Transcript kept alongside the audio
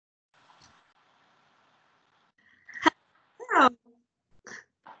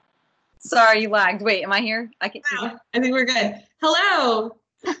Sorry, you lagged. Wait, am I here? I think we're good. Hello.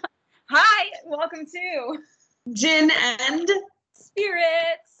 Hi, welcome to Gin and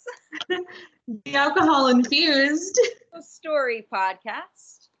Spirits, the Alcohol Infused Story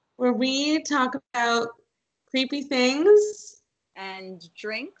Podcast, where we talk about creepy things and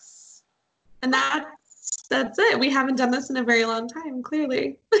drinks. And that's it. We haven't done this in a very long time,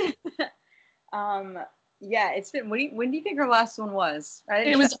 clearly. Yeah, it's been. When do you think our last one was?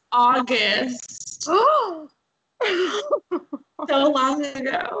 It was August. Oh, so long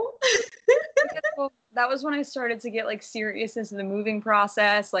ago. That was when I started to get like serious into the moving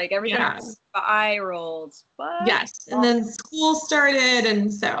process. Like everything spiraled. But yes, and then school started,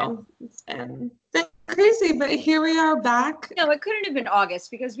 and so it's been crazy. But here we are back. No, it couldn't have been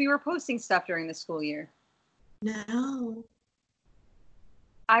August because we were posting stuff during the school year. No.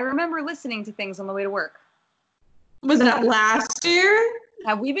 I remember listening to things on the way to work. Was that last year?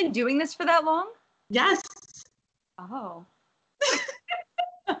 Have we been doing this for that long? Yes. Oh.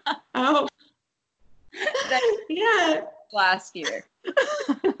 Oh. Yeah. Last year.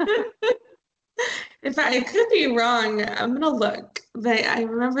 In fact, I could be wrong. I'm going to look. But I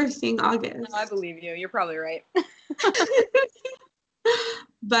remember seeing August. No, I believe you. You're probably right.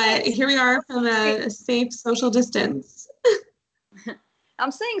 But here we are from a safe social distance. I'm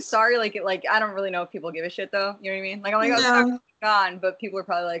saying sorry, like I don't really know if people give a shit though. You know what I mean? Like I'm like, oh, no. sorry, gone, but people are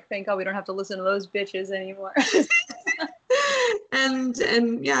probably like, thank God we don't have to listen to those bitches anymore.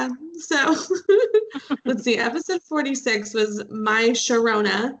 and yeah, so let's see. Episode 46 was My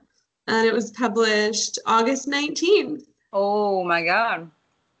Sharona, and it was published August 19th. Oh my God.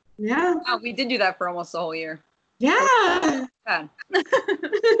 Yeah. Wow, we did do that for almost the whole year. Yeah. God.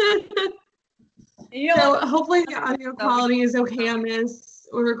 So hopefully the audio quality is okay on this.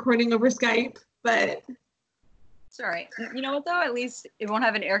 We're recording over Skype, but it's all right. You know what though? At least it won't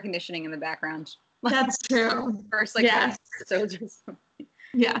have an air conditioning in the background. That's true. First, like, episodes or something.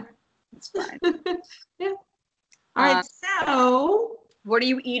 Yeah. It's fine. Yeah. All right. So, what are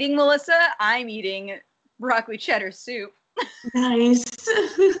you eating, Melissa? I'm eating broccoli cheddar soup. Nice.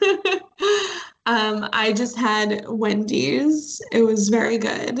 I just had Wendy's. It was very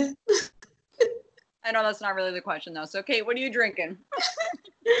good. I know that's not really the question though. So, Kate, what are you drinking?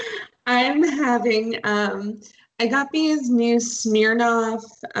 I'm having, I got these new Smirnoff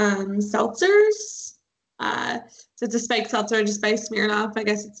seltzers. So it's a spiked seltzer just by Smirnoff. I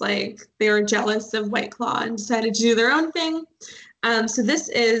guess it's like they were jealous of White Claw and decided to do their own thing. So this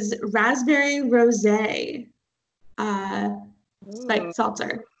is raspberry rosé spiked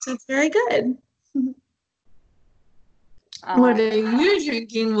seltzer. So it's very good. What are you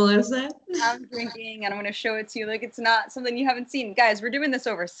drinking, Melissa? I'm drinking, and I'm going to show it to you like it's not something you haven't seen. Guys, we're doing this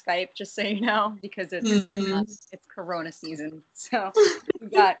over Skype, just so you know, because it's Corona season. So we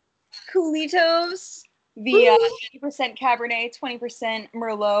got Coolitos, the 80% Cabernet, 20%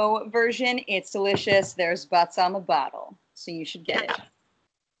 Merlot version. It's delicious. There's butts on the bottle, so you should get it.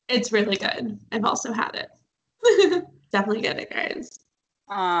 It's really good. I've also had it. Definitely get it, guys.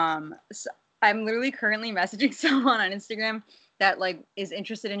 So I'm literally currently messaging someone on Instagram that like is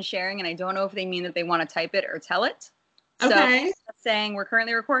interested in sharing, and I don't know if they mean that they want to type it or tell it. Okay. So saying we're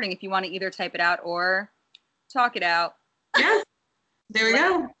currently recording if you want to either type it out or talk it out. Yeah. There we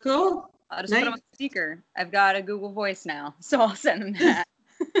go. Cool. I'll just put them on speaker. I've got a Google Voice now, so I'll send them that.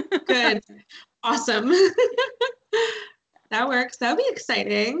 Good. Awesome. That works. That would be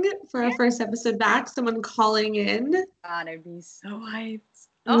exciting for our first episode back. Someone calling in. God, I'd be so hyped.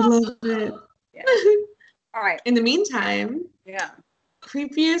 I would love it. Yeah. All right. In the meantime,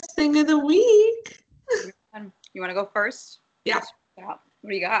 creepiest thing of the week. You want to go first? Yeah. What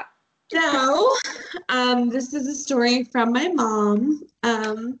do you got? So, this is a story from my mom.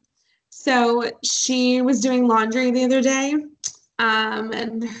 So she was doing laundry the other day,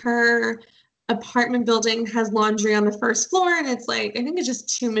 and her apartment building has laundry on the first floor, and it's like, I think it's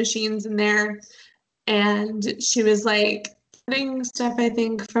just 2 machines in there. And she was like putting stuff, I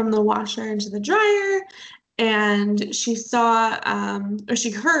think, from the washer into the dryer, and she saw, or she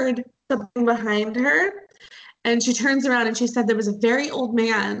heard something behind her, and she turns around and she said there was a very old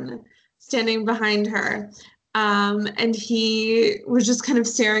man standing behind her, and he was just kind of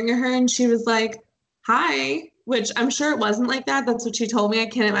staring at her, and she was like, hi, which I'm sure it wasn't like that. That's what she told me. I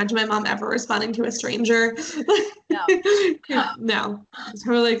can't imagine my mom ever responding to a stranger. No. No. So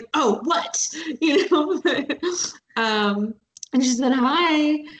we're like, oh, what? You know? And she said,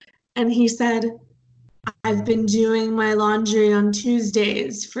 hi. And he said, I've been doing my laundry on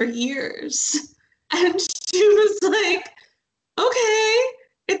Tuesdays for years. And she was like, okay,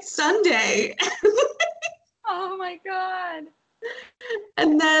 it's Sunday. Oh my God.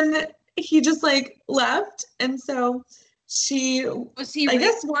 And then he just like left. And so she, Was he I really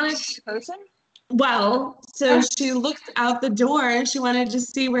guess, wanted, a person? well, so she looked out the door. She wanted to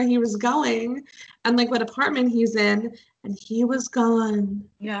see where he was going and like what apartment he's in. And he was gone.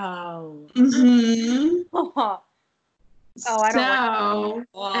 No. Mm-hmm. Oh, I don't like So,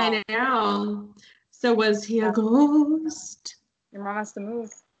 Wow. I know. So was he a ghost? Your mom has to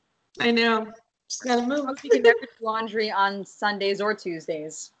move. I know. Just gotta move. You can never do laundry on Sundays or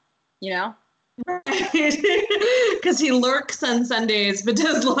Tuesdays. You know? Because he lurks on Sundays but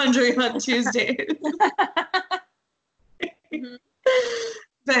does laundry on Tuesdays. Mhm.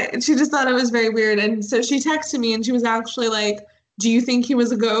 But she just thought it was very weird. And so she texted me and she was actually like, do you think he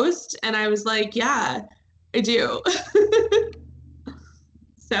was a ghost? And I was like, yeah, I do.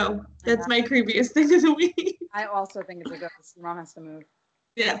 So that's my creepiest thing of the week. I also think it's a ghost. Your mom has to move.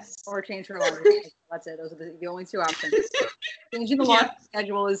 Yes. Or change her laundry. That's it. Those are the only two options. Changing the laundry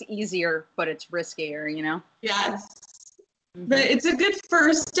schedule is easier, but it's riskier, you know? Yes. But it's a good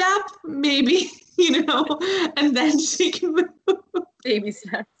first step, maybe, you know, and then she can move. Baby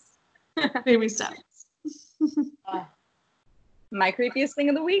steps. Baby steps. My creepiest thing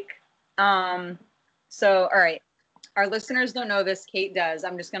of the week. So, all right. Our listeners don't know this. Kate does.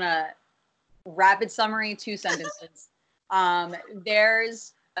 I'm just going to rapid summary, 2 sentences.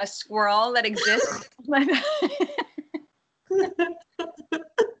 There's a squirrel that exists.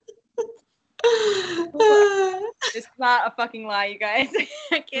 It's not a fucking lie, you guys.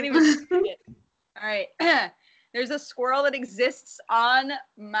 I can't even say it. All right. There's a squirrel that exists on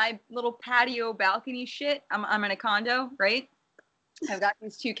my little patio balcony shit. I'm in a condo, right? I've got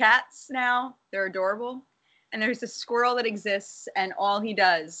these 2 cats now. They're adorable. And there's a squirrel that exists, and all he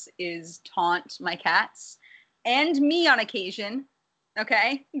does is taunt my cats and me on occasion,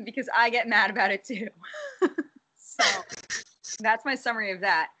 okay? Because I get mad about it too. So that's my summary of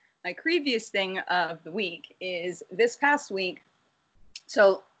that. My creepiest thing of the week is this past week.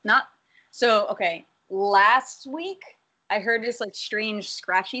 Okay. Last week, I heard this like strange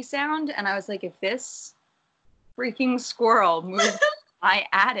scratchy sound, and I was like, if this freaking squirrel moves my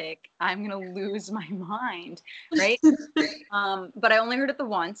attic, I'm gonna lose my mind, right? But I only heard it the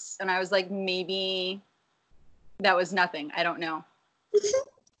once, and I was like, maybe that was nothing. I don't know.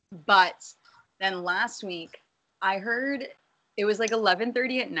 But then last week, I heard it was like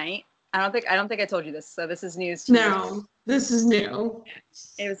 11:30 at night. I don't think I told you this, so this is news to you. No, this is new.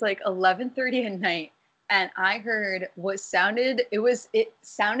 It was like 11:30 at night, and I heard it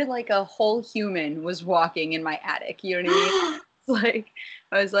sounded like a whole human was walking in my attic. You know what I mean? Like,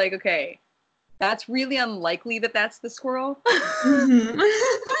 I was like, okay, that's really unlikely that that's the squirrel. Mm-hmm.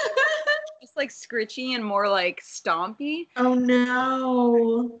 Just like scritchy and more like stompy. Oh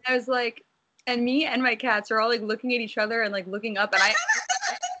no. I was like, and me and my cats are all like looking at each other and like looking up, and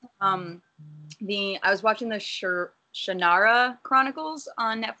I was watching the Shannara Chronicles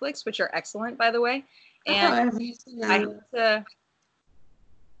on Netflix, which are excellent, by the way. And I haven't seen that. I had to.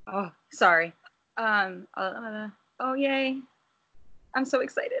 Oh, sorry. Oh yay! I'm so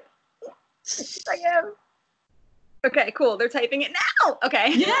excited. I am. Okay, cool. They're typing it now.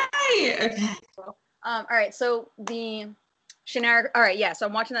 Okay. Yay! Okay. All right. So the Shannara. All right. Yeah. So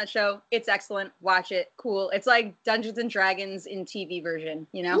I'm watching that show. It's excellent. Watch it. Cool. It's like Dungeons and Dragons in TV version.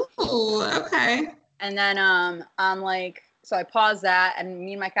 You know. Ooh, okay. And then I'm like, so I pause that, and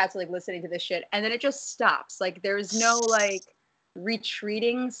me and my cats are like listening to this shit, and then it just stops. Like there's no like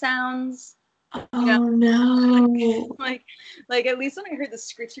retreating sounds. Oh no. Like at least when I heard the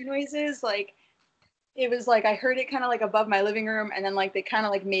scritchy noises, like it was like I heard it kind of like above my living room, and then like they kind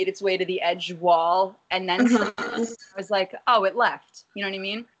of like made its way to the edge wall, and then I was like, oh, it left. You know what I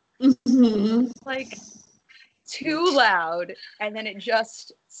mean? Mm-hmm. Like too loud, and then it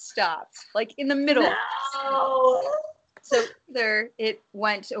just stopped, like in the middle. No. So either it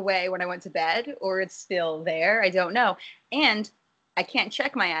went away when I went to bed, or it's still there. I don't know. And I can't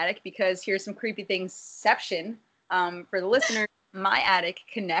check my attic because here's some creepy thingception. For the listener, my attic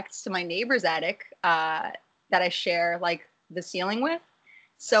connects to my neighbor's attic that I share like the ceiling with.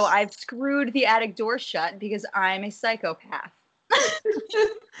 So I've screwed the attic door shut because I'm a psychopath.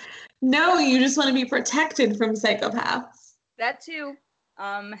 No, you just want to be protected from psychopaths. That too.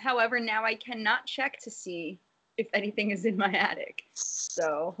 However, now I cannot check to see if anything is in my attic.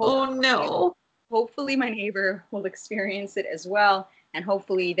 So hopefully my neighbor will experience it as well, and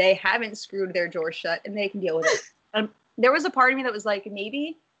hopefully they haven't screwed their door shut and they can deal with it. There was a part of me that was like,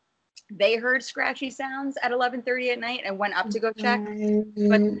 maybe they heard scratchy sounds at 11:30 at night and went up to go check, but they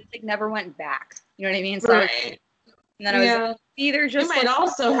like, never went back. You know what I mean? So right. And then I was like, either just you might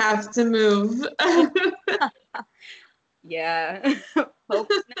also have to move. Yeah.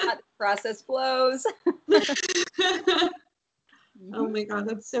 Hope not. process blows. Oh my God,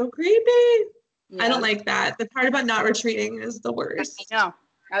 that's so creepy. Yeah. I don't like that. The part about not retreating is the worst. I know.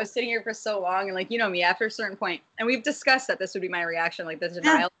 I was sitting here for so long, and like, you know me, after a certain point, and we've discussed that this would be my reaction, like the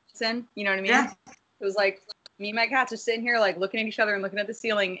denial sin, you know what I mean? Yeah. It was like me and my cats are sitting here like looking at each other and looking at the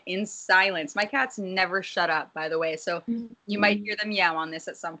ceiling in silence. My cats never shut up, by the way, so you might hear them meow on this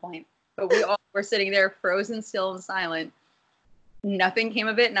at some point. But we all were sitting there frozen still and silent. Nothing came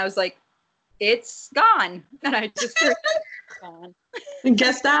of it, and I was like, it's gone. And I just heard it's gone. I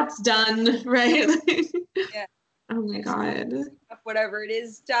guess that's done, right? Yeah. Oh my God. Whatever it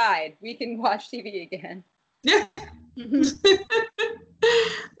is died. We can watch TV again. Yeah.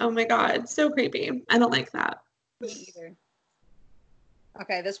 Oh my God. So creepy. I don't like that. Me either.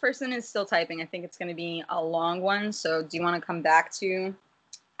 Okay, this person is still typing. I think it's going to be a long one. So do you want to come back to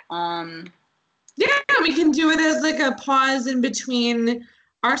Yeah, we can do it as like a pause in between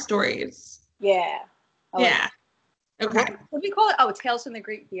our stories. Yeah. Yeah. Okay. What do we call it? Oh, Tales from the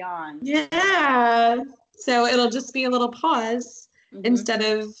Great Beyond. Yeah. So it'll just be a little pause instead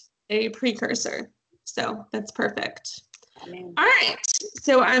of a precursor. So that's perfect. Man. All right.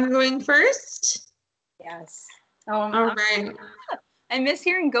 So I'm going first. Yes. All right. I miss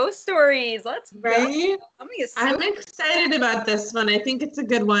hearing ghost stories. Let's go. Right? I'm excited about this one. I think it's a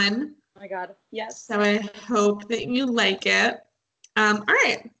good one. Oh my God. Yes. So I hope that you like it. All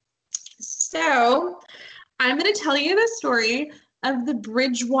right. So I'm going to tell you the story of the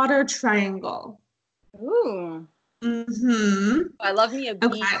Bridgewater Triangle. Ooh. Mm-hmm. I love me a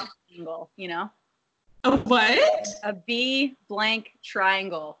B triangle, you know? A what? A B blank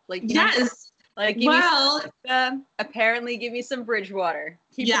triangle. Like, yes. Like, apparently give me some Bridgewater.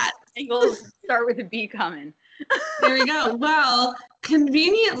 Keep yes. Triangles start with a B coming. There we go. Well,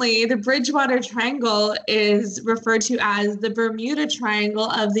 conveniently, the Bridgewater Triangle is referred to as the Bermuda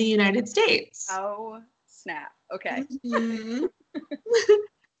Triangle of the United States. Oh, snap. Okay. Mm-hmm.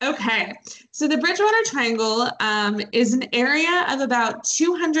 Okay. So the Bridgewater Triangle is an area of about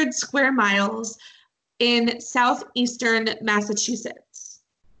 200 square miles in southeastern Massachusetts.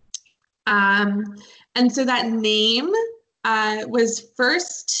 And so that name was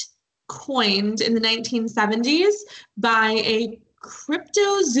first coined in the 1970s by a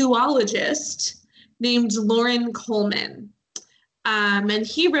cryptozoologist named Loren Coleman. And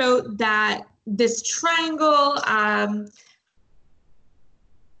he wrote that this triangle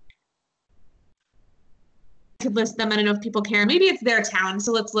could list them. I don't know if people care. Maybe it's their town,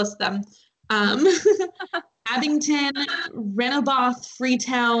 so let's list them. Abington, Rehoboth,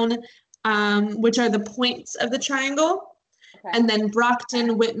 Freetown, which are the points of the triangle. Okay. And then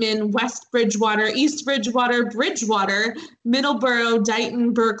Brockton, Whitman, West Bridgewater, East Bridgewater, Bridgewater, Middleborough,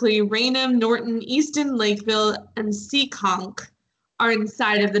 Dighton, Berkeley, Raynham, Norton, Easton, Lakeville, and Seekonk are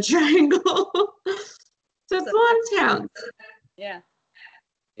inside of the triangle. So it's a lot of towns. Yeah.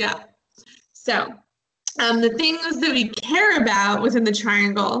 Yeah. So the things that we care about within the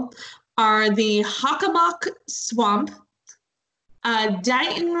triangle are the Hockomock Swamp,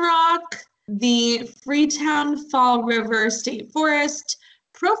 Dighton Rock, the Freetown Fall River State Forest,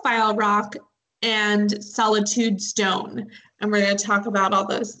 Profile Rock, and Solitude Stone. And we're going to talk about all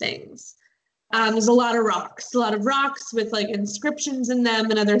those things. There's a lot of rocks with like inscriptions in them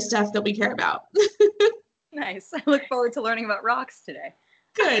and other stuff that we care about. Nice. I look forward to learning about rocks today.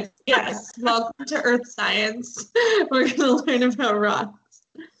 Good. Yes. Welcome to Earth Science. We're going to learn about rocks.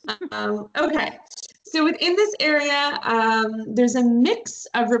 Okay. So within this area, there's a mix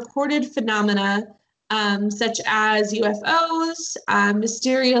of reported phenomena such as UFOs,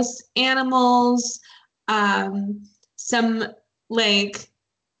 mysterious animals, some like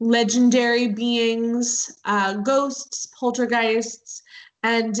legendary beings, ghosts, poltergeists,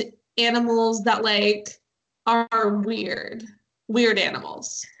 and animals that like are weird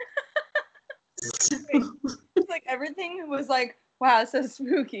animals. It's like everything was like, wow, so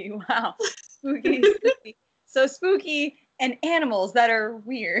spooky. Wow. Spooky. So spooky and animals that are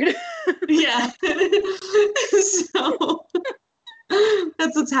weird. Yeah. So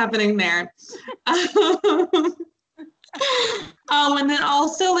that's what's happening there. And then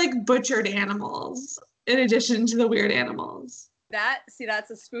also like butchered animals in addition to the weird animals. That's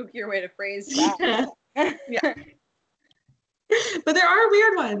a spookier way to phrase that. Yeah. But there are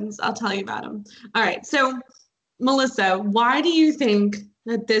weird ones. I'll tell you about them. All right. So, Melissa, why do you think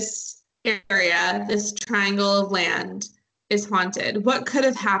that this area, this triangle of land, is haunted? What could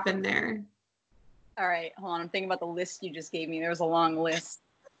have happened there? All right. Hold on. I'm thinking about the list you just gave me. There was a long list.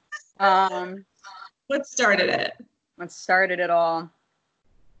 What started it? What started it all?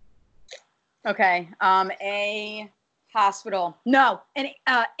 Okay. A Hospital. No, a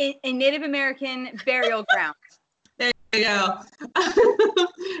Native American burial ground. There you go.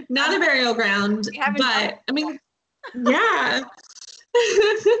 Not a burial ground, but I mean, yeah.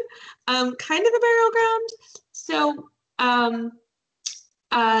 Kind of a burial ground. So,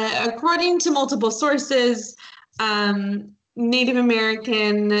 according to multiple sources, Native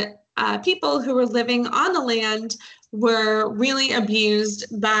American people who were living on the land were really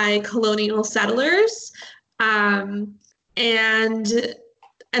abused by colonial settlers, and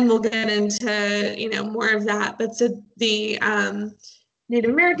we'll get into more of that. But so the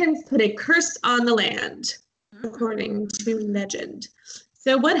Native Americans put a curse on the land, according to legend.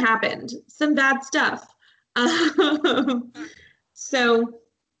 So what happened? Some bad stuff. So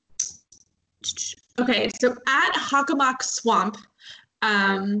at Hockomock Swamp,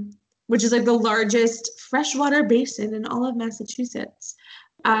 which is like the largest freshwater basin in all of Massachusetts,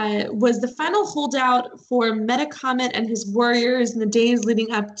 was the final holdout for Metacomet and his warriors in the days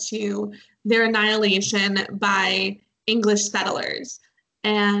leading up to their annihilation by English settlers.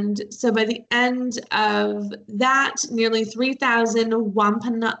 And so by the end of that, nearly 3,000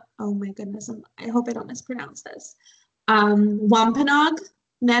 Wampanoag, oh my goodness, I hope I don't mispronounce this, Wampanoag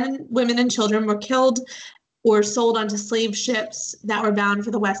men, women, and children were killed or sold onto slave ships that were bound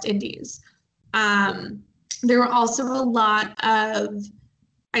for the West Indies. There were also a lot of,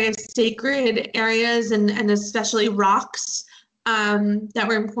 sacred areas and especially rocks that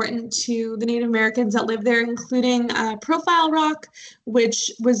were important to the Native Americans that lived there, including Profile Rock, which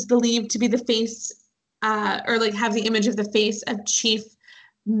was believed to be the face have the image of the face of Chief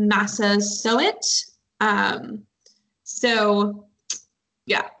Massasoit.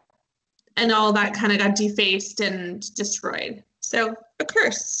 And all that kind of got defaced and destroyed. So a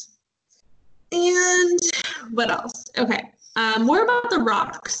curse. And what else? Okay. More about the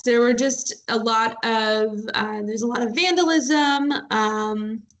rocks. There were just a lot of, there's a lot of vandalism,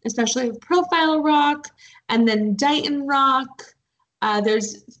 especially of Profile Rock, and then Dighton Rock.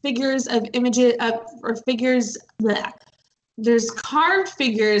 There's figures of images there's carved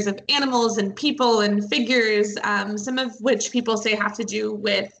figures of animals and people and figures, some of which people say have to do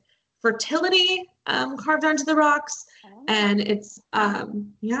with fertility, carved onto the rocks. And it's,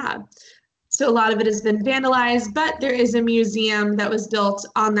 So a lot of it has been vandalized, but there is a museum that was built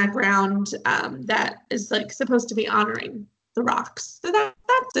on that ground that is supposed to be honoring the rocks. So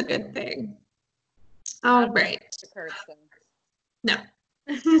that's a good thing. All right. No.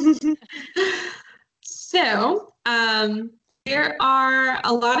 So there are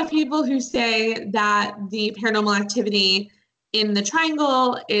a lot of people who say that the paranormal activity in the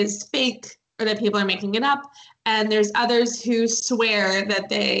Triangle is fake or that people are making it up. And there's others who swear that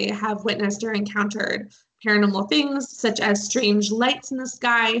they have witnessed or encountered paranormal things, such as strange lights in the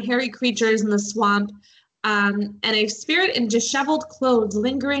sky, hairy creatures in the swamp, and a spirit in disheveled clothes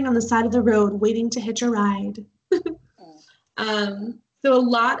lingering on the side of the road, waiting to hitch a ride. So a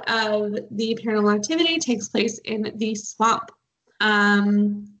lot of the paranormal activity takes place in the swamp.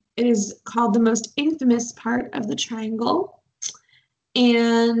 It is called the most infamous part of the Triangle.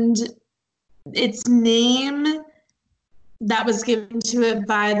 And its name that was given to it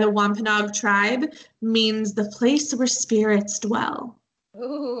by the Wampanoag tribe means the place where spirits dwell.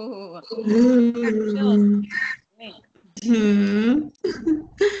 Ooh.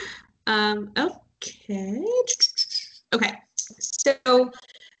 Okay. So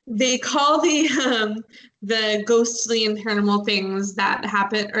they call the ghostly and paranormal things that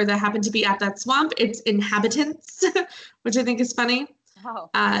happen to be at that swamp, it's inhabitants, which I think is funny.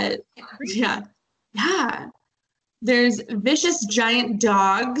 Oh. Yeah. There's vicious giant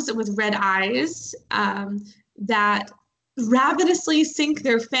dogs with red eyes that ravenously sink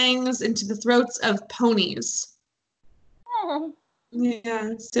their fangs into the throats of ponies. Oh.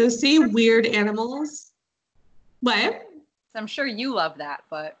 Yeah. So see weird animals. What? I'm sure you love that,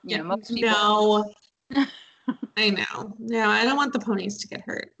 but most people. No. I know. No, I don't want the ponies to get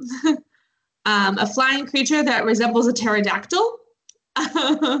hurt. A flying creature that resembles a pterodactyl.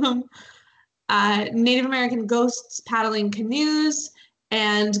 Native American ghosts paddling canoes,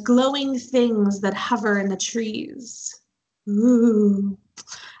 and glowing things that hover in the trees. Ooh.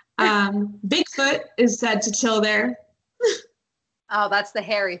 Bigfoot is said to chill there. Oh, that's the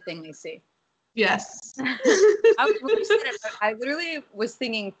hairy thing they see. Yes. I literally was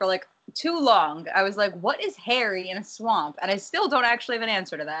thinking for too long. I was like, what is hairy in a swamp? And I still don't actually have an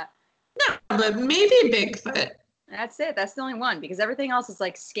answer to that. No, but maybe Bigfoot. That's it. That's the only one, because everything else is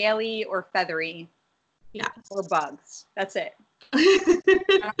scaly or feathery. Yeah. Or bugs. That's it.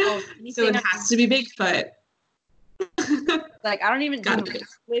 So it has to be Bigfoot. I don't even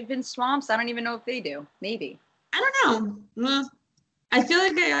live in swamps. I don't even know if they do. Maybe. I don't know. I feel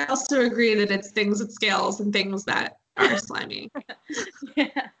like I also agree that it's things with scales and things that are slimy.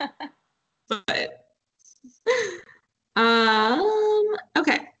 Yeah. But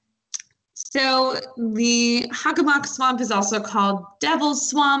okay. So the Hockomock Swamp is also called Devil's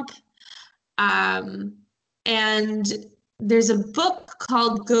Swamp. And there's a book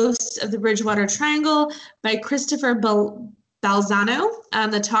called Ghosts of the Bridgewater Triangle by Christopher Balzano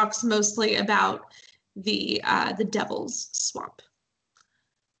that talks mostly about the Devil's Swamp.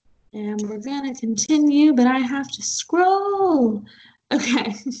 And we're gonna continue, but I have to scroll.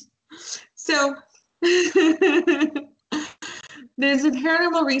 Okay, so there's a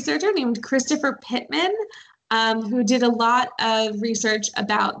paranormal researcher named Christopher Pittman who did a lot of research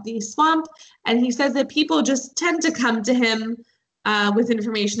about the swamp, and he says that people just tend to come to him with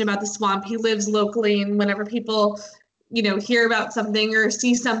information about the swamp. He lives locally, and whenever people, hear about something or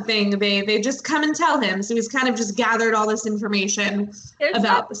see something, they just come and tell him. So he's kind of just gathered all this information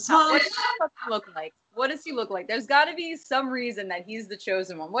about the swamp. What does he look like? What does he look like? There's got to be some reason that he's the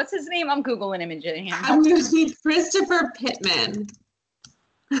chosen one. What's his name? I'm Googling him. I'm going to need Christopher Pittman.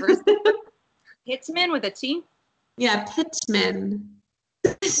 Pittman with a T? Yeah, Pittman.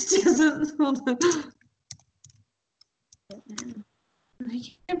 This doesn't. Hold on.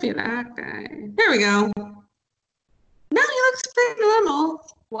 He can't be that guy. There we go. No, he looks pretty normal.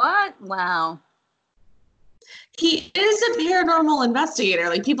 What? Wow. He is a paranormal investigator.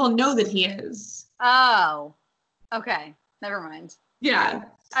 Like, people know that he is. Oh. Okay. Never mind. Yeah.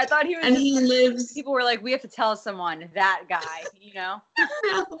 I thought he was. And he lives. People were like, we have to tell someone that guy,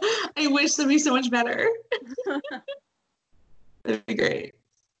 I wish that'd be so much better. That'd be great.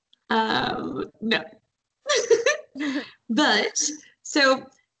 No. But, so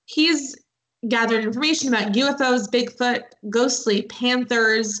he's gathered information about UFOs, Bigfoot, ghostly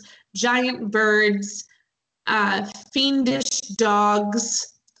panthers, giant birds, fiendish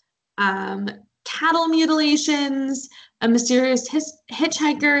dogs, cattle mutilations, a mysterious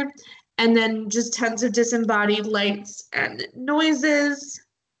hitchhiker, and then just tons of disembodied lights and noises.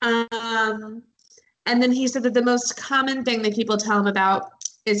 And then he said that the most common thing that people tell him about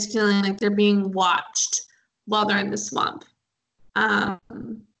is feeling like they're being watched while they're in the swamp.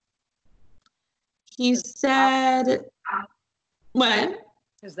 He said, what?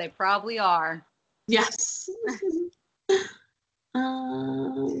 Because they probably are. Yes.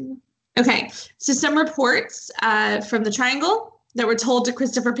 Okay, so some reports from the Triangle that were told to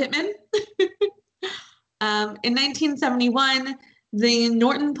Christopher Pittman. In 1971, the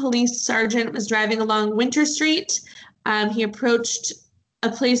Norton police sergeant was driving along Winter Street. He approached a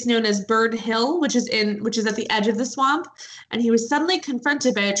place known as Bird Hill, which is at the edge of the swamp, and he was suddenly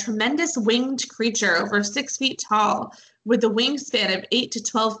confronted by a tremendous winged creature over 6 feet tall, with a wingspan of 8 to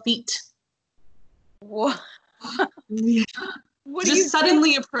 12 feet. What? Yeah. What just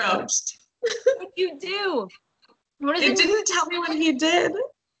suddenly approached. What do you do? What does it didn't tell me what he did.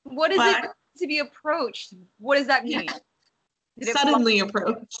 What is it to be approached? What does that mean? Yeah. Suddenly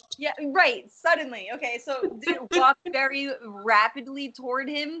approached. Yeah, right. Suddenly. Okay, so did it walk very rapidly toward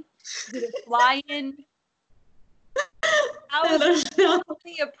him? Did it fly in? How was it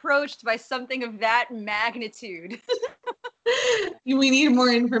suddenly approached by something of that magnitude? We need more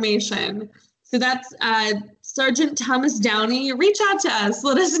information. So that's Sergeant Thomas Downey. Reach out to us.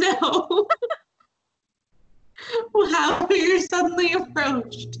 Let us know how you're suddenly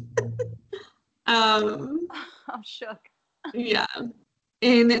approached. I'm shook. Yeah.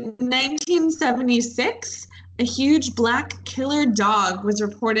 In 1976, a huge black killer dog was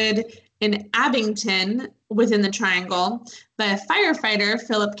reported in Abington within the Triangle by a firefighter,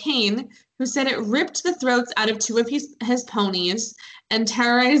 Philip Kane, who said it ripped the throats out of 2 of his ponies and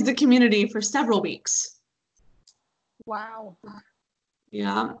terrorized the community for several weeks. Wow.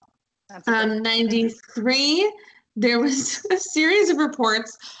 Yeah. 93, there was a series of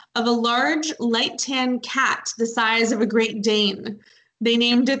reports of a large light tan cat the size of a Great Dane. They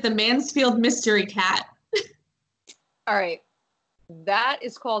named it the Mansfield Mystery Cat. All right. That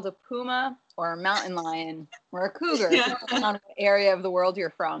is called a puma or a mountain lion or a cougar, depending on what area of the world you're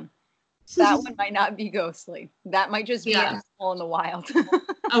from. That one might not be ghostly. That might just be an animal in the wild.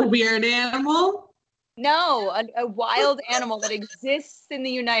 A weird animal? No, a wild animal that exists in the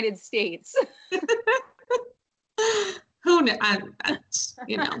United States. Who knows?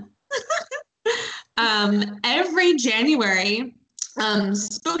 Every January,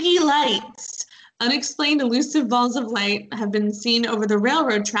 spooky lights, unexplained elusive balls of light have been seen over the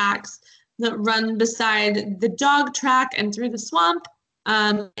railroad tracks that run beside the dog track and through the swamp.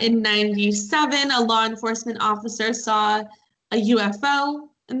 In 97, a law enforcement officer saw a UFO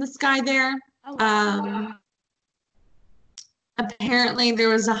in the sky there. apparently there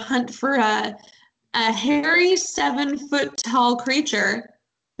was a hunt for a hairy 7-foot tall creature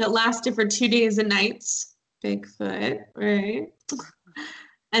that lasted for 2 days and nights. Bigfoot, right?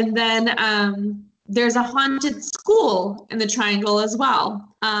 And then there's a haunted school in the Triangle as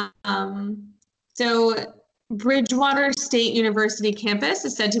well. So Bridgewater State University campus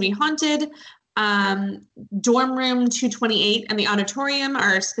is said to be haunted. Dorm room 228 and the auditorium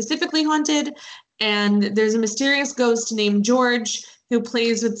are specifically haunted. And there's a mysterious ghost named George who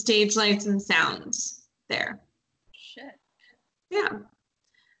plays with stage lights and sounds there. Shit. Yeah.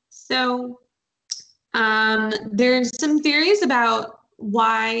 So there's some theories about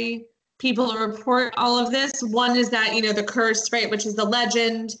why people report all of this. One is that, the curse, right, which is the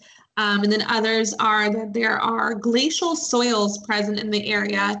legend. And then others are that there are glacial soils present in the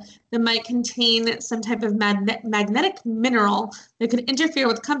area that might contain some type of magnetic mineral that could interfere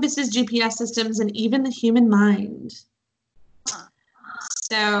with compasses, GPS systems, and even the human mind. Huh.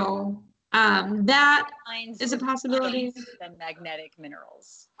 So that is a possibility. The magnetic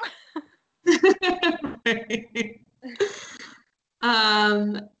minerals.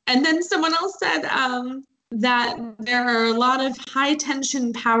 And then someone else said that there are a lot of high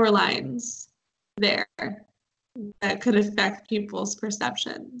tension power lines there that could affect people's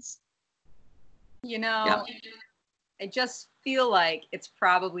perceptions. I just feel like it's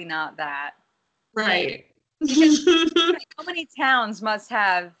probably not that. Right. How many towns must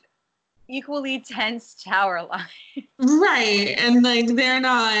have equally tense tower lines? Right. And they're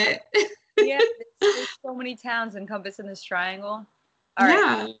not. Yeah, there's so many towns encompassed in this triangle. All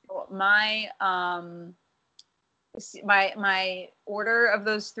right. Yeah. My order of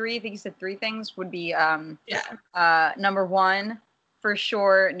those three, I think you said three things, would be number one, for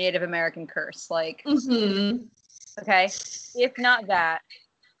sure, Native American curse. Okay. If not that,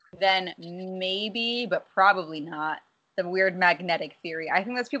 then maybe, but probably not, the weird magnetic theory. I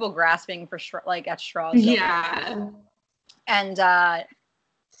think that's people grasping for at straws. Yeah. And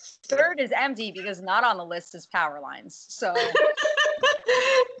third is empty because not on the list is power lines. So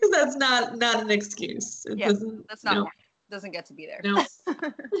that's not an excuse. That's not doesn't get to be there. No.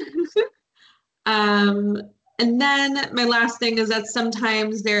 And then my last thing is that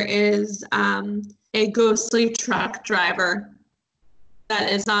sometimes there is a ghostly truck driver that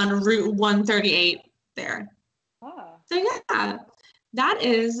is on Route 138 there. Oh. So yeah, that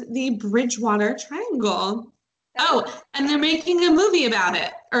is the Bridgewater Triangle. Oh, and they're making a movie about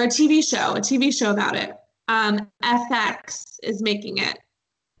it, or a TV show about it. FX is making it.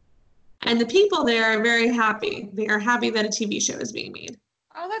 And the people there are very happy. They are happy that a TV show is being made.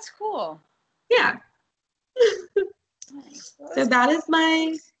 Oh, that's cool. Yeah. Nice. So that is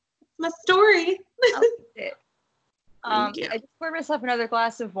my story. I just poured myself another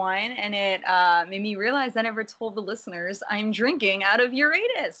glass of wine, and it made me realize I never told the listeners I'm drinking out of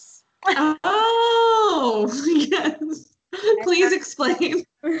Uranus. Oh, yes. Please explain.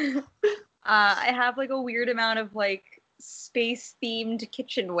 I have a weird amount of space-themed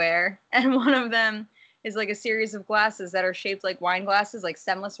kitchenware, and one of them is a series of glasses that are shaped like wine glasses, like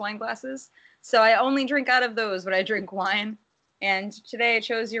stemless wine glasses. So I only drink out of those when I drink wine. And today I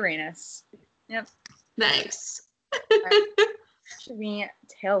chose Uranus. Yep. Nice. Right. Should we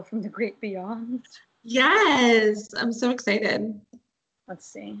tale from the great beyond? Yes. I'm so excited. Let's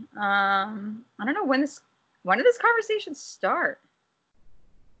see. I don't know when did this conversation start?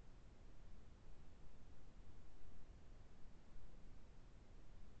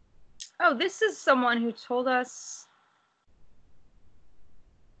 Oh, this is someone who told us.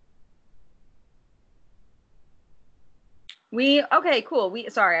 Okay, cool.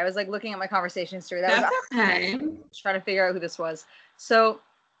 Sorry, I was looking at my conversation history. That's okay. Trying to figure out who this was. So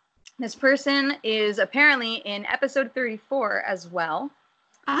this person is apparently in episode 34 as well.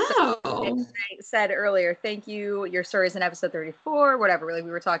 Oh. So I said earlier, thank you. Your story is in episode 34, whatever. We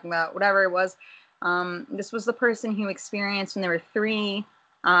were talking about whatever it was. This was the person who experienced when they were 3.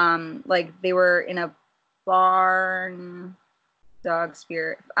 They were in a barn, dog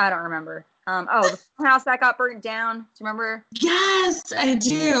spirit. I don't remember. The house that got burnt down. Do you remember? Yes, I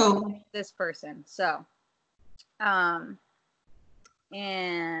do. This person. So, and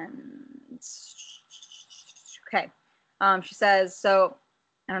okay. She says, so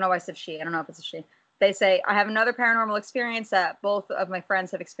I don't know why I said she. I don't know if it's a she. They say, I have another paranormal experience that both of my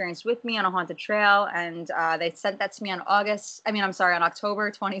friends have experienced with me on a haunted trail. And they sent that to me on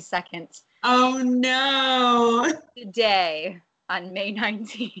October 22nd. Oh, no. Today, on May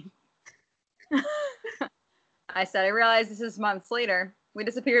 19th. I said, I realize this is months later. We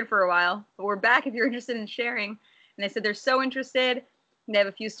disappeared for a while, but we're back if you're interested in sharing. And they said they're so interested. They have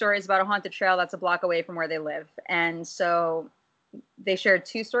a few stories about a haunted trail that's a block away from where they live. And so they shared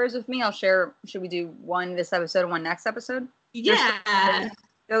 2 stories with me. I'll share. Should we do one this episode and one next episode? Yeah.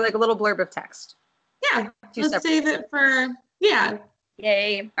 They're like a little blurb of text. Yeah. Let's save it for, yeah.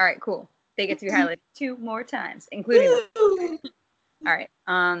 Yay. All right, cool. They get to be highlighted 2 more times, including. All right.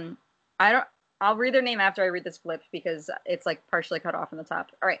 I'll read their name after I read this flip because it's like partially cut off in the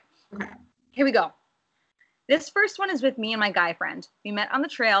top. All right. Okay. Here we go. This first one is with me and my guy friend. We met on the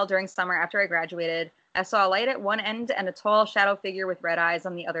trail during summer after I graduated. I saw a light at one end and a tall shadow figure with red eyes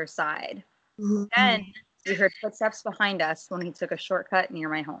on the other side. Mm-hmm. Then we heard footsteps behind us when he took a shortcut near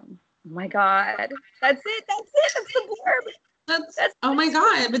my home. Oh my God. That's it. That's the blurb. That's oh my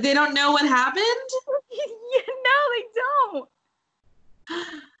God. But they don't know what happened? Yeah, no, they don't.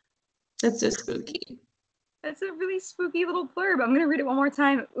 That's so spooky. That's a really spooky little blurb. I'm going to read it one more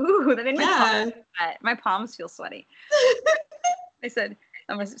time. Ooh, that made my palms feel sweaty. They said,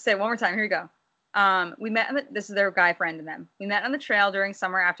 I'm going to say it one more time. Here we go. We met, this is their guy friend and them. We met on the trail during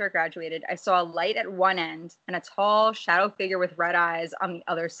summer after I graduated. I saw a light at one end and a tall shadow figure with red eyes on the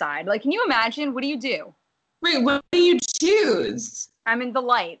other side. Like, can you imagine? What do you do? Wait, what do you choose? I'm in the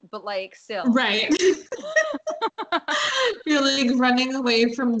light, but like still. Right. You're like running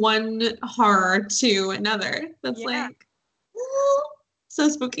away from one horror to another. That's like so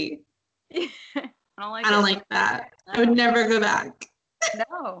spooky. I don't like that. I would never go back.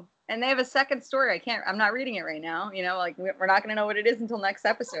 No. And they have a second story. I'm not reading it right now. You know, like we're not going to know what it is until next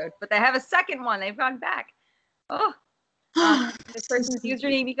episode. But they have a second one. They've gone back. Oh. This person's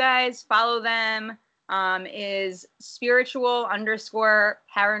username, you guys, follow them. Is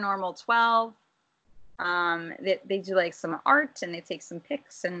spiritual_paranormal12. They do like some art and they take some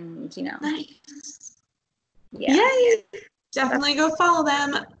pics and Nice. Yeah. Yay. Definitely go follow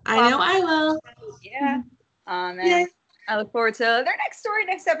them. I know I will. Yeah. And I look forward to their next story,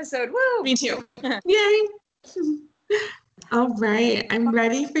 next episode. Woo! Me too. Yay. All right. I'm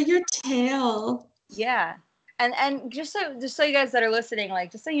ready for your tale. Yeah. And just so you guys that are listening,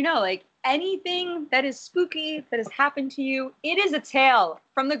 like, just so you know, like, anything that is spooky that has happened to you, it is a tale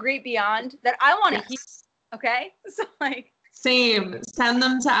from the great beyond that I want to hear. Okay? So, like. Same. Send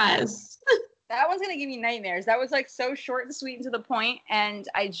them to us. That one's going to give me nightmares. That was, like, so short and sweet and to the point, and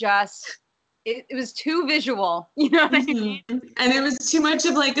I just. It was too visual. You know what I mean? And it was too much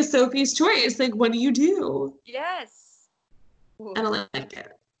of, like, a Sophie's Choice. Like, what do you do? Yes. Ooh. I don't like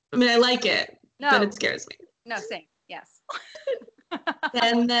it. I mean, I like it, but it scares me. No, same. Yes.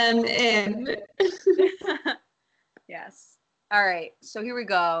 Send them in. Yes. All right. So here we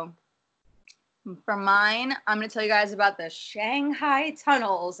go. For mine, I'm going to tell you guys about the Shanghai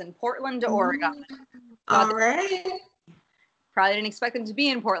tunnels in Portland, Oregon. All right. Probably didn't expect them to be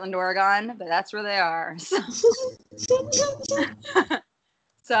in Portland, Oregon, but that's where they are. So,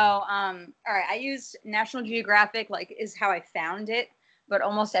 all right. I used National Geographic, like, is how I found it. But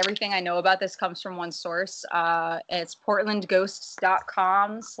almost everything I know about this comes from one source. It's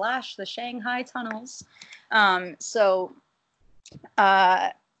portlandghosts.com/the Shanghai tunnels.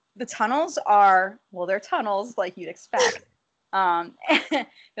 The tunnels are, well, they're tunnels like you'd expect. They're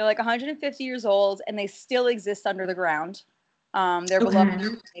like 150 years old and they still exist under the ground. They're below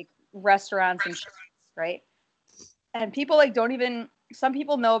like restaurants and shops, right? And people like some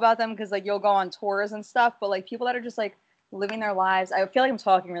people know about them because like you'll go on tours and stuff, but like people that are just like living their lives. I feel like I'm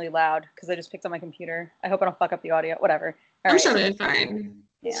talking really loud because I just picked up my computer. I hope I don't fuck up the audio. Whatever. I'm sure it's fine.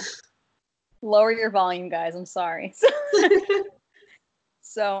 Yeah. Lower your volume, guys. I'm sorry.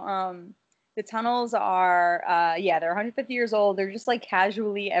 So, the tunnels are, they're 150 years old. They're just like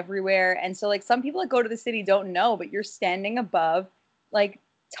casually everywhere. And so like some people that go to the city don't know, but you're standing above like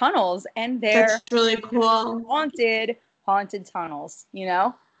tunnels and they're That's really cool. Haunted tunnels, you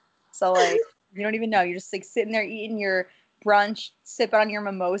know? So like, you don't even know. You're just like sitting there eating your brunch, sipping on your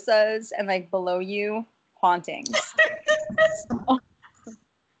mimosas, and like below you, hauntings. So,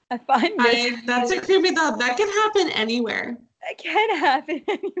 I find that's a creepy thought. That can happen anywhere. That can happen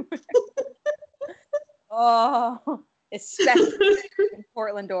anywhere. Oh, especially in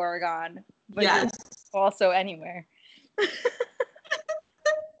Portland, Oregon. But yes. Also anywhere.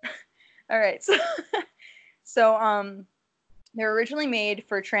 All right. So they're originally made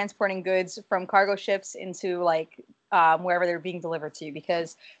for transporting goods from cargo ships into like wherever they're being delivered to,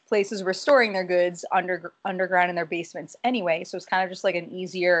 because places were storing their goods underground in their basements anyway. So it's kind of just like an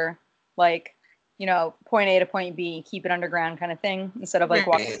easier, like, you know, point A to point B, keep it underground kind of thing instead of like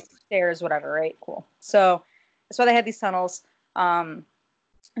walking stairs, whatever, right? Cool. So that's why they had these tunnels. And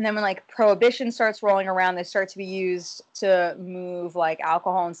then when like prohibition starts rolling around, they start to be used to move like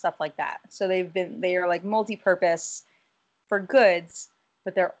alcohol and stuff like that. So they are like multi-purpose for goods,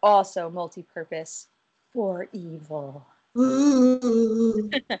 but they're also multi-purpose for evil. Ooh.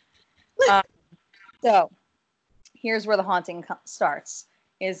 Um, so here's where the haunting starts.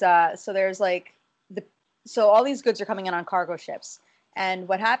 So there's like so all these goods are coming in on cargo ships, and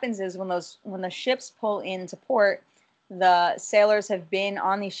what happens is when the ships pull into port, the sailors have been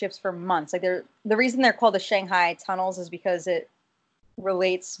on these ships for months. Like the reason they're called the Shanghai tunnels is because it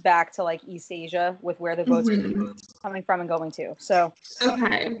relates back to like East Asia with where the boats are coming from and going to. So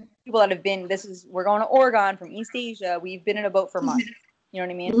Okay. people that have been, we're going to Oregon from East Asia. We've been in a boat for months. You know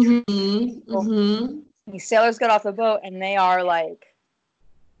what I mean? Mm-hmm. So Mm-hmm. these sailors get off the boat and they are like,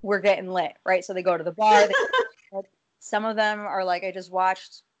 we're getting lit, right? So they go to the bar. Some of them are like, I just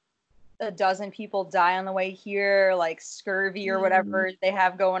watched a dozen people die on the way here, like scurvy or whatever they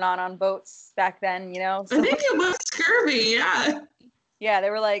have going on boats back then, you know? So, I think it was scurvy, yeah. yeah,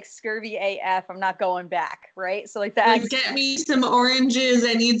 they were like, scurvy AF, I'm not going back, right? So like that. Like, get me some oranges,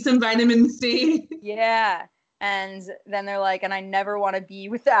 I need some vitamin C. Yeah. And then they're like, and I never want to be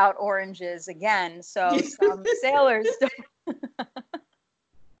without oranges again. So some sailors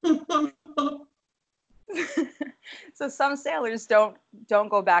don't. So some sailors don't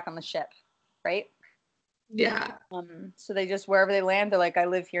go back on the ship, right? Yeah. So they just, wherever they land, they're like, I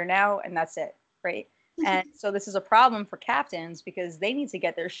live here now, and that's it, right? And so this is a problem for captains because they need to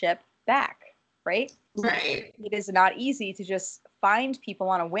get their ship back, right? Right. It is not easy to just find people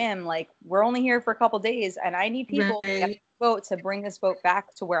on a whim. Like, we're only here for a couple days, and I need people to get a boat to bring this boat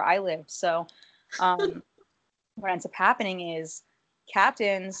back to where I live. So what ends up happening is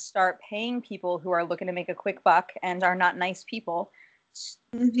captains start paying people who are looking to make a quick buck and are not nice people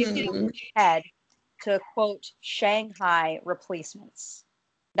 $50 head to quote Shanghai replacements.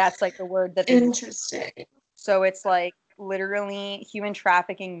 That's like the word that they Interesting. use. So it's like literally human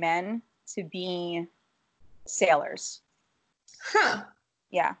trafficking men to be sailors. Huh.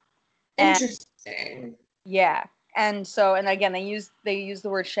 Yeah. Interesting. Yeah. And so, and again, they use the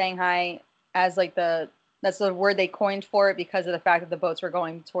word Shanghai as like that's the word they coined for it because of the fact that the boats were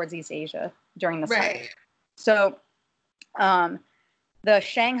going towards East Asia during this time. So, the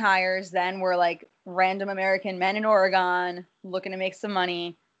Shanghaiers then were like random American men in Oregon looking to make some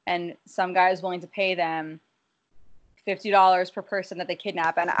money, and some guy is willing to pay them $50 per person that they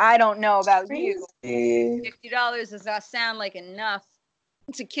kidnap. And I don't know about you, $50 does not sound like enough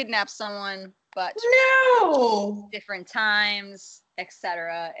to kidnap someone, but no, different times,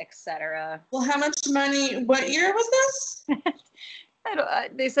 etc., etc. Well, how much money? What year was this?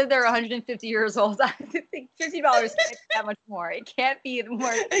 They said they're 150 years old. I think $50 can't be that much more. It can't be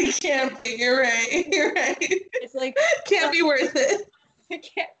more. It can't be. You're right. You're right. It's like can't be worth it. It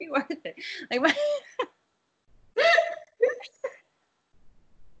can't be worth it. Like my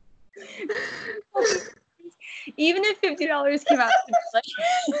even if $50 came out, like,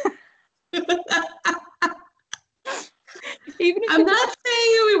 even if I'm not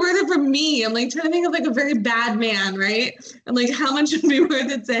saying it would be worth it for me. I'm like trying to think of like a very bad man, right? And like how much would be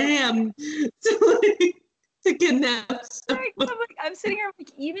worth it to him to kidnap someone. I'm sitting here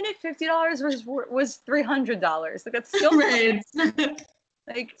like, even if $50 was $300, like that's still right.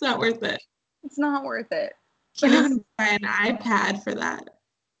 Like it's not worth it. It's not worth it. Can't even buy an iPad for that.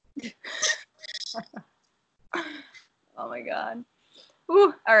 Oh my god.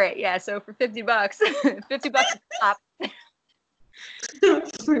 Ooh, all right, yeah. So for $50, $50 top.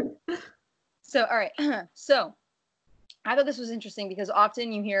 So all right, so I thought this was interesting because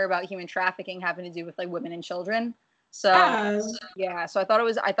often you hear about human trafficking having to do with like women and children. So yeah, so I thought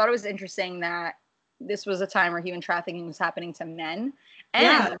it was interesting that this was a time where human trafficking was happening to men,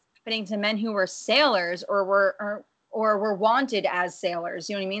 and happening to men who were sailors or were wanted as sailors.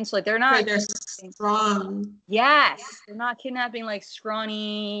 You know what I mean? So like they're strong. Yes, they're not kidnapping like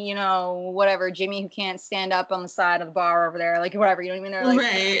scrawny, you know, whatever Jimmy who can't stand up on the side of the bar over there, like whatever. You know what I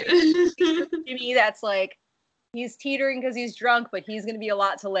mean? They're like Jimmy that's like he's teetering because he's drunk, but he's gonna be a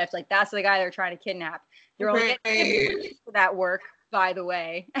lot to lift. Like that's the guy they're trying to kidnap. They're only getting for that work, by the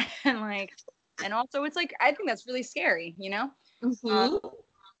way, and also it's like I think that's really scary, you know.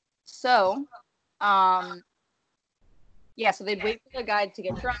 So they'd wait for the guy to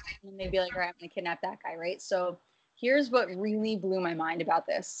get drunk, and then they'd be like, all right, I'm gonna kidnap that guy, right? So here's what really blew my mind about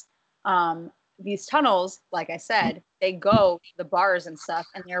this. These tunnels, like I said, they go to the bars and stuff,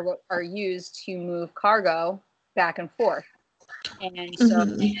 and they are used to move cargo back and forth. And so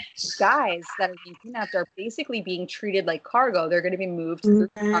guys that are being kidnapped are basically being treated like cargo. They're going to be moved through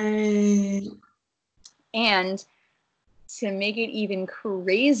and to make it even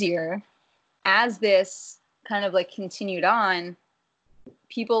crazier, as this kind of like continued on,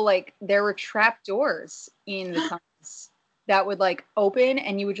 people like there were trap doors in the tunnels that would like open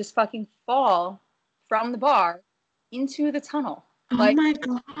and you would just fucking fall from the bar into the tunnel. Oh Like, my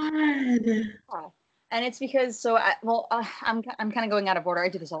God. yeah. And it's because, I'm kind of going out of order. I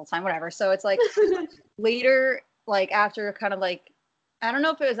do this all the time, whatever. So it's like later, like after kind of like, I don't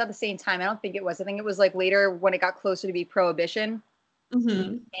know if it was at the same time. I don't think it was. I think it was like later when it got closer to be Prohibition.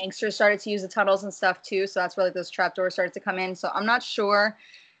 Mm-hmm. Gangsters started to use the tunnels and stuff too. So that's where like those trapdoors started to come in. So I'm not sure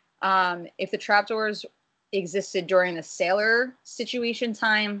if the trapdoors existed during the sailor situation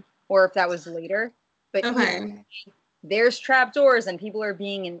time or if that was later. But Okay. there's trapdoors and people are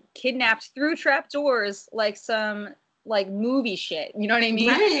being kidnapped through trapdoors like some like movie shit. You know what I mean?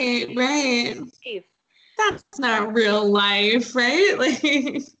 Right, right. Safe. That's not real life, right? Like,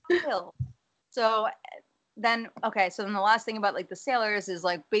 Real. So then, okay, so then the last thing about like the sailors is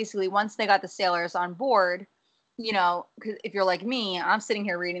like basically once they got the sailors on board, you know, because if you're like me, I'm sitting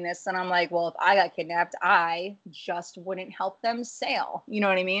here reading this and I'm like, well, if I got kidnapped, I just wouldn't help them sail. You know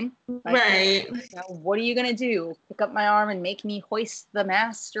what I mean? Like, right. you know, what are you gonna do? Pick up my arm and make me hoist the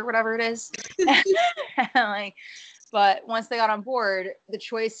mast or whatever it is? Like, but once they got on board, the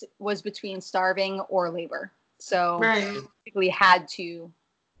choice was between starving or labor. So Right. basically had to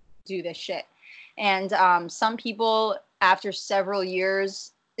do this shit. And some people, after several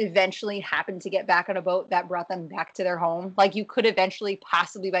years, eventually happened to get back on a boat that brought them back to their home. Like you could eventually,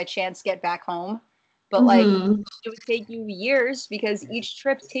 possibly by chance, get back home, but like Mm-hmm. it would take you years because each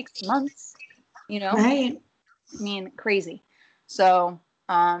trip takes months. You know, Right. I mean, crazy. So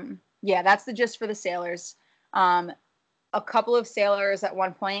yeah, that's the gist for the sailors. A couple of sailors at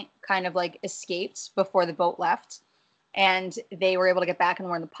one point kind of like escaped before the boat left and they were able to get back and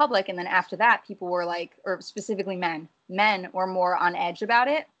warn the public. And then after that, people were like, or specifically men were more on edge about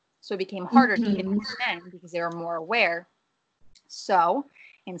it. So it became harder to kidnap men because they were more aware. So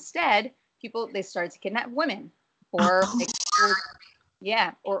instead, they started to kidnap women or like,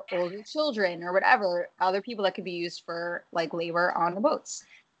 or older children or whatever, other people that could be used for like labor on the boats.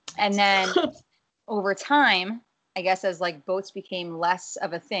 And then over time, I guess as like boats became less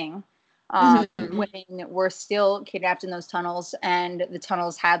of a thing, women were still kidnapped in those tunnels, and the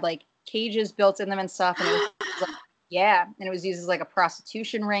tunnels had like cages built in them and stuff, and it was like, and it was used as like a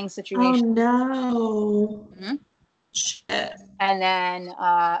prostitution ring Oh situation. no. Mhm. Shit. And then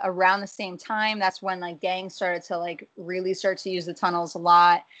around the same time, that's when like gangs started to like really start to use the tunnels a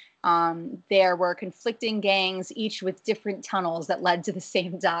lot. There were conflicting gangs, each with different tunnels that led to the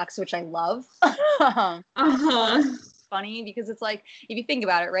same docks, which I love. Uh-huh. Funny because it's like if you think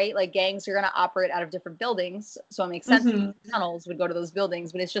about it, right? Like gangs are gonna operate out of different buildings, so it makes sense that tunnels would go to those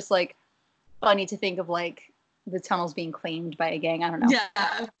buildings. But it's just like funny to think of like the tunnels being claimed by a gang. I don't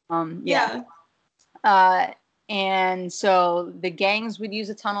know. Yeah. And so the gangs would use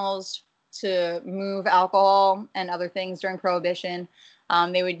the tunnels to move alcohol and other things during Prohibition.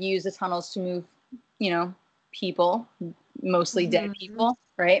 They would use the tunnels to move, people, mostly dead people,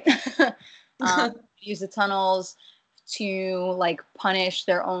 right? Use the tunnels to like punish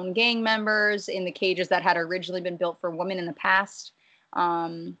their own gang members in the cages that had originally been built for women in the past.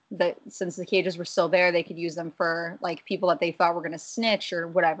 But since the cages were still there, they could use them for like people that they thought were going to snitch or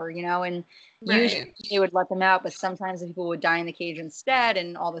whatever, and usually they would let them out, but sometimes the people would die in the cage instead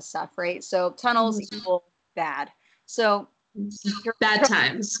and all this stuff, right? So tunnels equal bad. So bad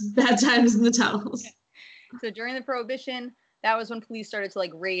times in the tunnels. So during the Prohibition, that was when police started to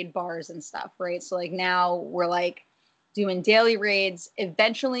like raid bars and stuff, right? So like now we're like doing daily raids.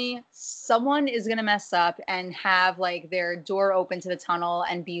 Eventually, someone is gonna mess up and have like their door open to the tunnel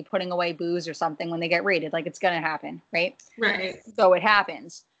and be putting away booze or something when they get raided. Like it's gonna happen, right? Right. So it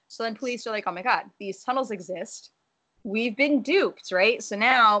happens. So then police are like, oh my God, these tunnels exist. We've been duped, right? So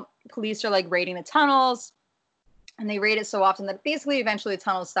now police are like raiding the tunnels and they raid it so often that basically eventually the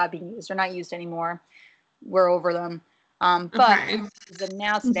tunnels stop being used. They're not used anymore. We're over them. But use them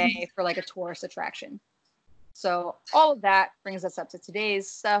now today for like a tourist attraction. So all of that brings us up to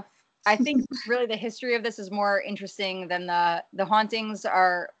today's stuff. I think really the history of this is more interesting than the hauntings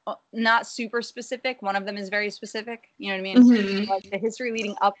are not super specific. One of them is very specific. You know what I mean? Like the history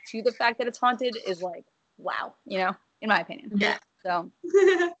leading up to the fact that it's haunted is like, wow, in my opinion. Yeah. So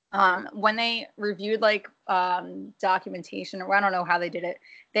when they reviewed like documentation, or I don't know how they did it,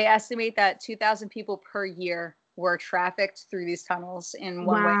 they estimate that 2,000 people per year were trafficked through these tunnels in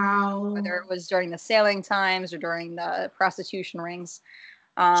one way, whether it was during the sailing times or during the prostitution rings.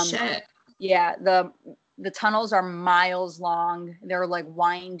 Shit. Yeah, the tunnels are miles long. They're like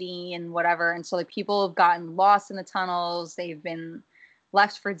windy and whatever, and so like people have gotten lost in the tunnels. They've been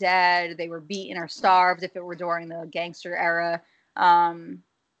left for dead. They were beaten or starved if it were during the gangster era.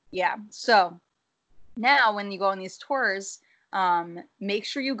 Yeah. So now when you go on these tours, Make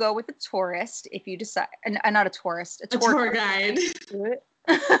sure you go with a tourist if you decide, not a tourist, a tour guide.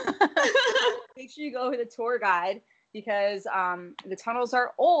 Make sure you go with a tour guide because the tunnels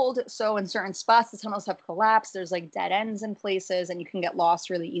are old. So in certain spots, the tunnels have collapsed. There's like dead ends in places and you can get lost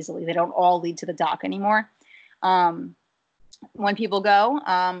really easily. They don't all lead to the dock anymore. When people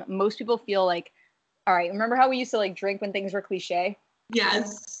go, most people feel like, all right, remember how we used to like drink when things were cliche?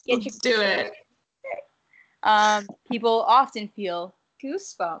 Yes, let's do it. People often feel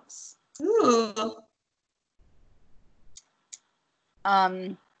goosebumps. Ooh.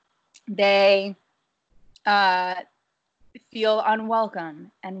 They feel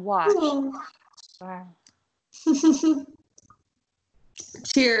unwelcome and watched. Wow.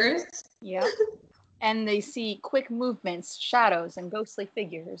 Cheers. Yeah. And they see quick movements, shadows, and ghostly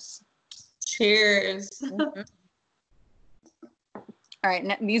figures. Cheers. Mm-hmm. All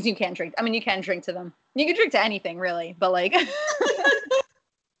right, these you can't drink. I mean, you can drink to them. You can drink to anything, really, but like...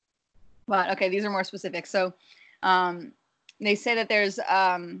 But, okay, these are more specific. So they say that there's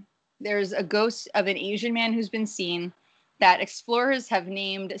a ghost of an Asian man who's been seen that explorers have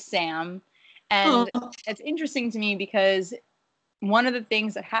named Sam. And it's interesting to me because one of the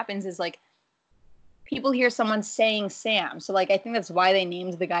things that happens is, like, people hear someone saying Sam. So, like, I think that's why they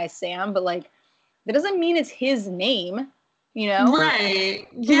named the guy Sam. But, like, that doesn't mean it's his name, you know? Right.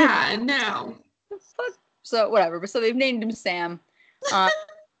 Yeah, no. So, whatever. But so they've named him Sam.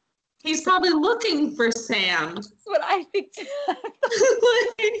 He's probably looking for Sam. That's what I think. I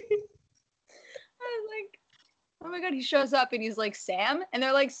was like, oh my God, he shows up and he's like, Sam? And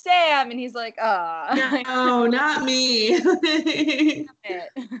they're like, Sam. And he's like, no, not me.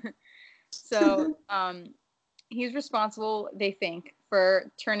 So he's responsible, they think, for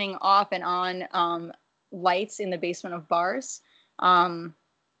turning off and on lights in the basement of bars.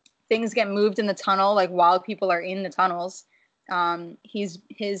 Things get moved in the tunnel, like while people are in the tunnels.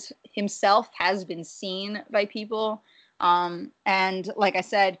 Himself has been seen by people. And like I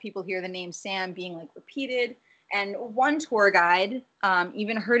said, people hear the name Sam being like repeated. And one tour guide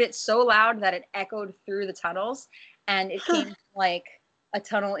even heard it so loud that it echoed through the tunnels. And it came from, like, a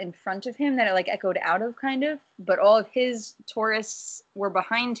tunnel in front of him that it like echoed out of, kind of. But all of his tourists were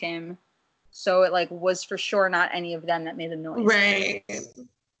behind him. So it like was for sure not any of them that made the noise. Right.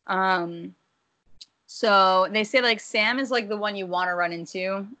 So they say like Sam is like the one you want to run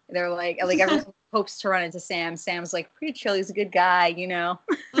into. They're like everyone hopes to run into Sam. Sam's like pretty chill. He's a good guy, you know.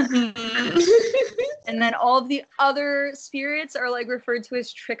 Mm-hmm. And then all of the other spirits are like referred to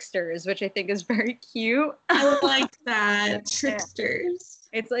as tricksters, which I think is very cute. I like that. Tricksters.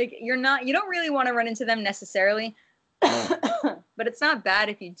 It's like you don't really want to run into them necessarily, but it's not bad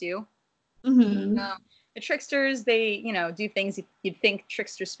if you do. Mm-hmm. The tricksters, they, do things you'd think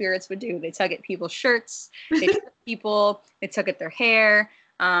trickster spirits would do. They tug at people's shirts, they tug at people, they tug at their hair.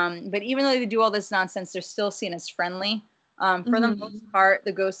 But even though they do all this nonsense, they're still seen as friendly. For the most part,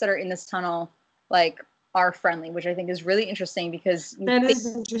 the ghosts that are in this tunnel, like, are friendly, which I think is really interesting because that is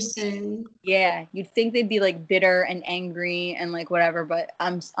interesting. Yeah, you'd think they'd be like bitter and angry and like whatever, but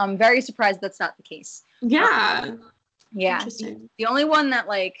I'm very surprised that's not the case. Yeah. Yeah. The only one that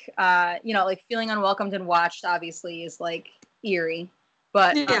like like feeling unwelcomed and watched obviously is like eerie,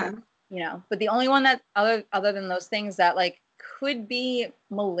 but but the only one that other than those things that like could be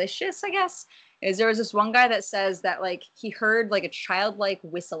malicious, I guess, is there was this one guy that says that like he heard like a childlike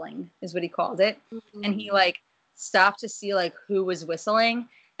whistling is what he called it, and he like stopped to see like who was whistling,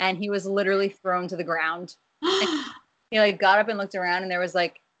 and he was literally thrown to the ground. He like got up and looked around, and there was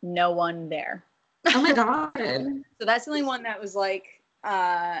like no one there. Oh my God. So that's the only one that was like,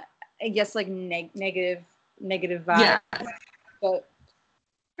 I guess like negative vibe. Yeah. But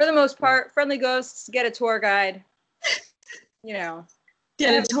for the most part, friendly ghosts, get a tour guide, Get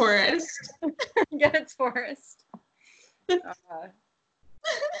a tourist. Get a tourist.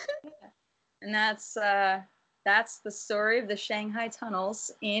 And that's the story of the Shanghai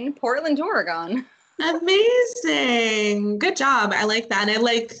tunnels in Portland, Oregon. Amazing. Good job. I like that. And I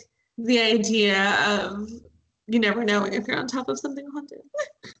like the idea of you never know if you're on top of something haunted.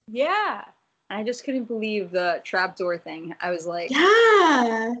 Yeah. I just couldn't believe the trapdoor thing. I was like,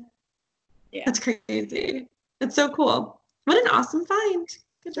 yeah. That's crazy. That's so cool. What an awesome find.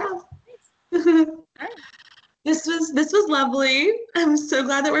 Good job. This was lovely. I'm so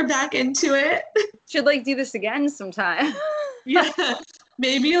glad that we're back into it. Should like do this again sometime. Yeah.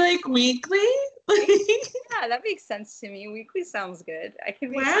 Maybe like weekly. Yeah, that makes sense to me. Weekly sounds good. I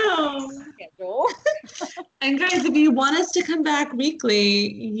can make schedule. And guys, if you want us to come back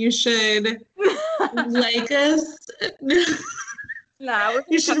weekly, you should like us. Nah,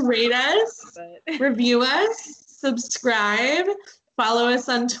 you should rate us, review us, subscribe, follow us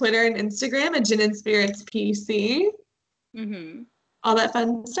on Twitter and Instagram at Gin and Spirits PC. Mm-hmm. All that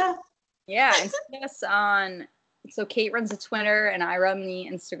fun stuff. Yeah, and see us on. So Kate runs the Twitter and I run the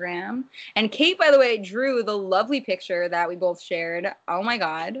Instagram. And Kate, by the way, drew the lovely picture that we both shared. Oh my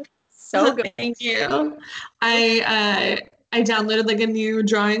God, so good. Thank you. I downloaded like a new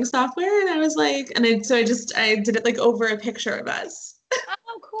drawing software and I was like, and I did it like over a picture of us.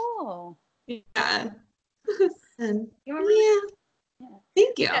 Oh, cool. Yeah. And Yeah.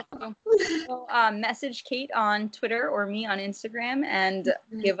 Thank you. Yeah, so message Kate on Twitter or me on Instagram and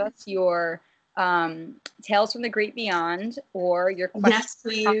give us your tales from the great beyond or your questions. Yes,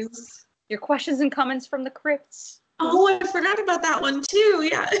 please. Your questions and comments from the crypts. Oh, I forgot about that one too.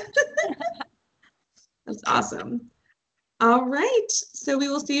 Yeah. That's awesome. All right. So we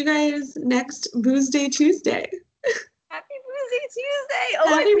will see you guys next Booze Day Tuesday. Happy Booze Day Tuesday. Oh,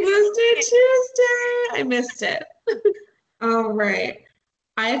 Happy Booze Day Tuesday. I missed it. All right.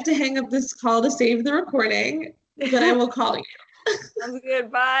 I have to hang up this call to save the recording, but I will call you. Sounds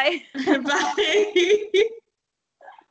good. Bye. Bye.